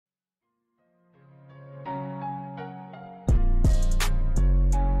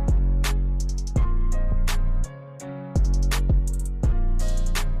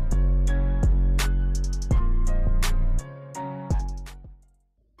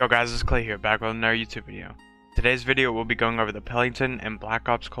Yo guys, it's Clay here, back with another YouTube video. Today's video we'll be going over the Pelington and Black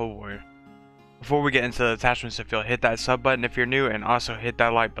Ops Cold War. Before we get into the attachments, if you'll hit that sub button if you're new, and also hit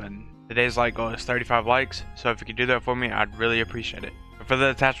that like button. Today's like goal is 35 likes, so if you could do that for me, I'd really appreciate it. But for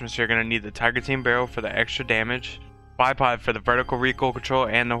the attachments, you're going to need the Tiger Team barrel for the extra damage, bipod for the vertical recoil control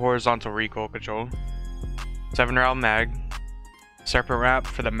and the horizontal recoil control, 7-round mag, Serpent Wrap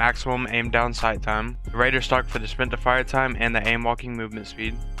for the maximum aim down sight time, the Raider Stock for the sprint to fire time and the aim walking movement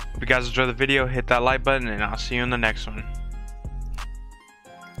speed. Hope you guys enjoy the video, hit that like button, and I'll see you in the next one.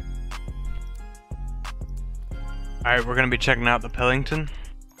 Alright, we're going to be checking out the Pelington.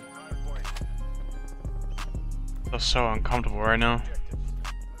 Feels so uncomfortable right now.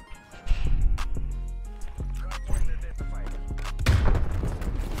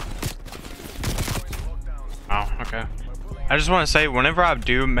 Oh, okay. I just want to say, whenever I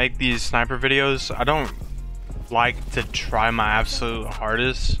do make these sniper videos, I don't like to try my absolute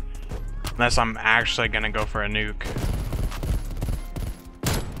hardest unless I'm actually going to go for a nuke.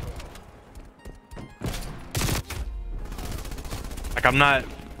 Like, I'm not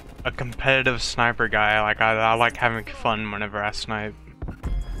a competitive sniper guy. Like, I like having fun whenever I snipe.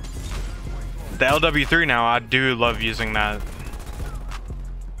 The LW3 now, I do love using that.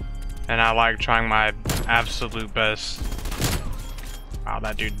 And I like trying my absolute best. Wow,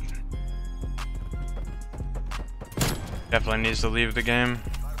 that dude definitely needs to leave the game.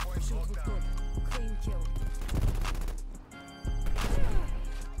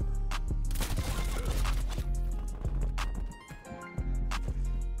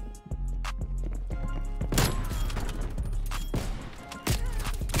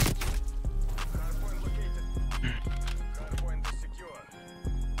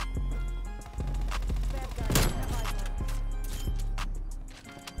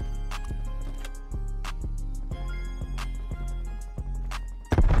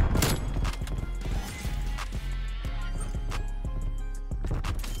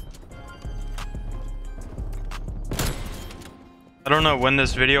 I don't know when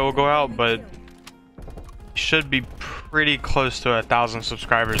this video will go out, but it should be pretty close to 1,000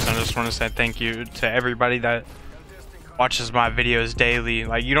 subscribers. I just want to say thank you to everybody that watches my videos daily.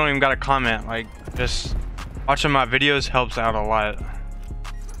 Like, you don't even gotta comment, like, just watching my videos helps out a lot.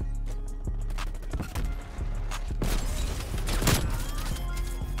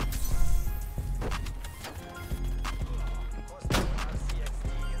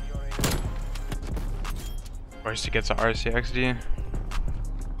 First he gets an RCXD.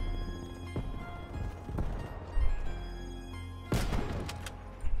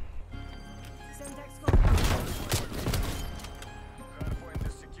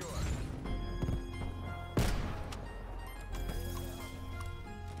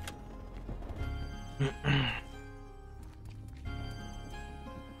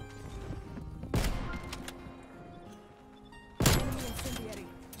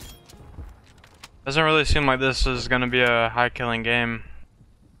 Doesn't really seem like this is gonna be a high killing game.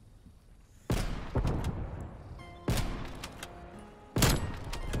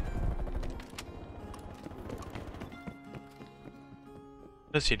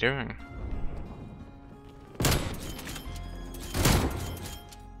 What is he doing?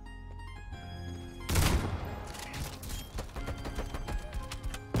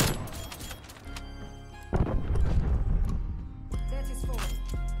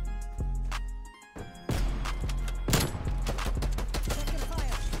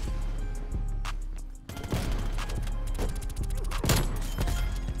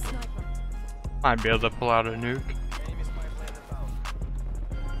 Might be able to pull out a nuke.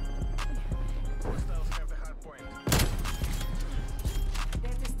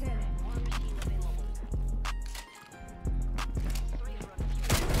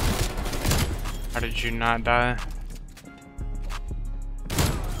 How did you not die?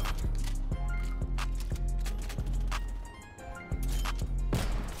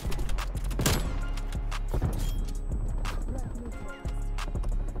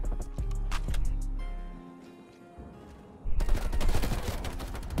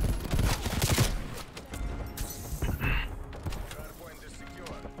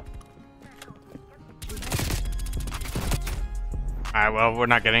 Alright, well, we're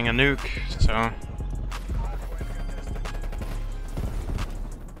not getting a nuke, so.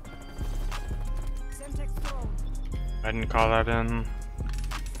 I didn't call that in.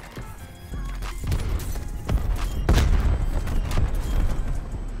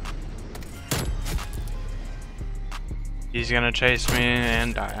 He's gonna chase me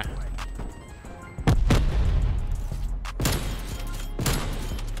and die.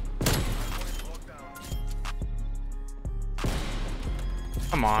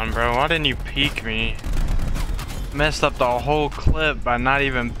 Come on, bro. Why didn't you peek me? Messed up the whole clip by not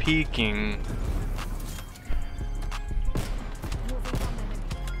even peeking.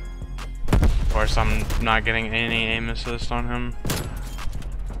 Of course, I'm not getting any aim assist on him.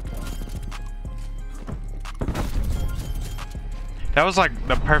 That was like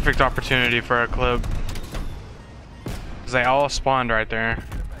the perfect opportunity for a clip. Because they all spawned right there.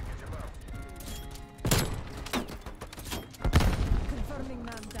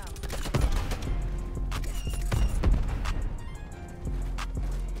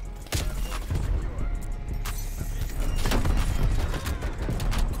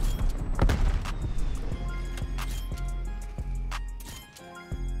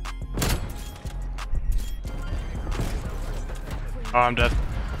 Oh, I'm dead.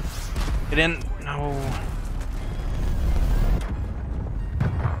 It didn't. No.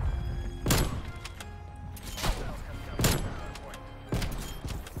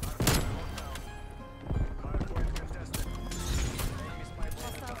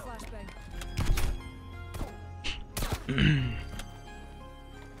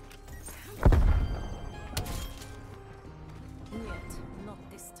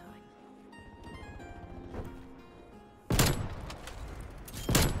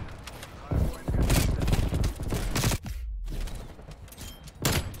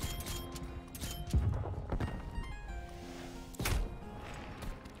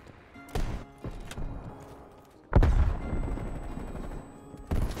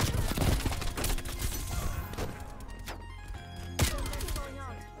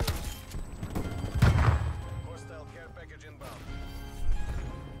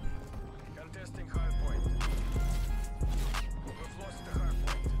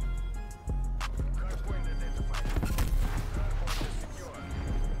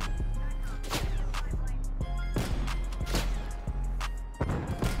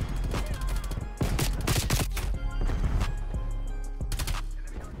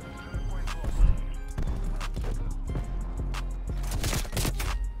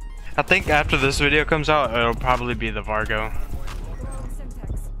 I think after this video comes out, it'll probably be the Vargo.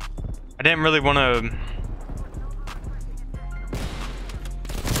 I didn't really want to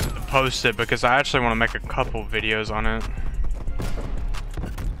post it because I actually want to make a couple videos on it.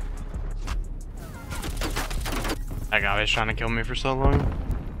 That guy was trying to kill me for so long.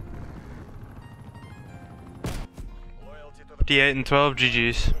 58 and 12,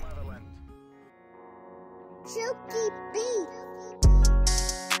 GG's. Chunky